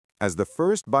As the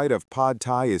first bite of pad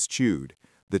thai is chewed,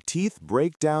 the teeth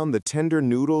break down the tender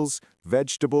noodles,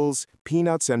 vegetables,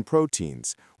 peanuts, and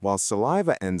proteins, while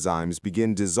saliva enzymes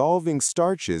begin dissolving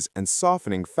starches and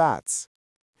softening fats.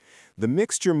 The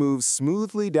mixture moves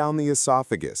smoothly down the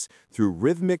esophagus through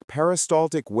rhythmic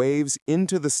peristaltic waves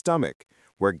into the stomach,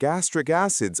 where gastric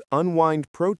acids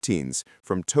unwind proteins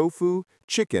from tofu,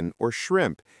 chicken, or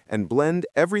shrimp and blend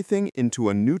everything into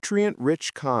a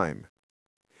nutrient-rich chyme.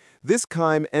 This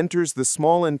chyme enters the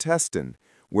small intestine,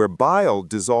 where bile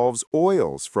dissolves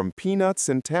oils from peanuts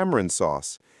and tamarind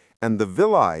sauce, and the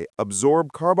villi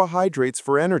absorb carbohydrates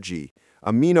for energy,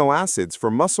 amino acids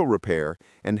for muscle repair,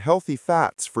 and healthy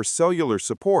fats for cellular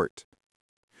support.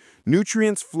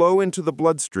 Nutrients flow into the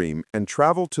bloodstream and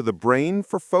travel to the brain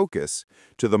for focus,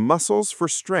 to the muscles for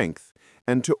strength,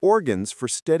 and to organs for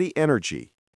steady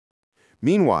energy.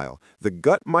 Meanwhile, the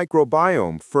gut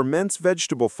microbiome ferments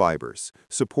vegetable fibers,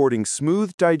 supporting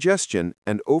smooth digestion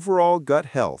and overall gut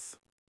health.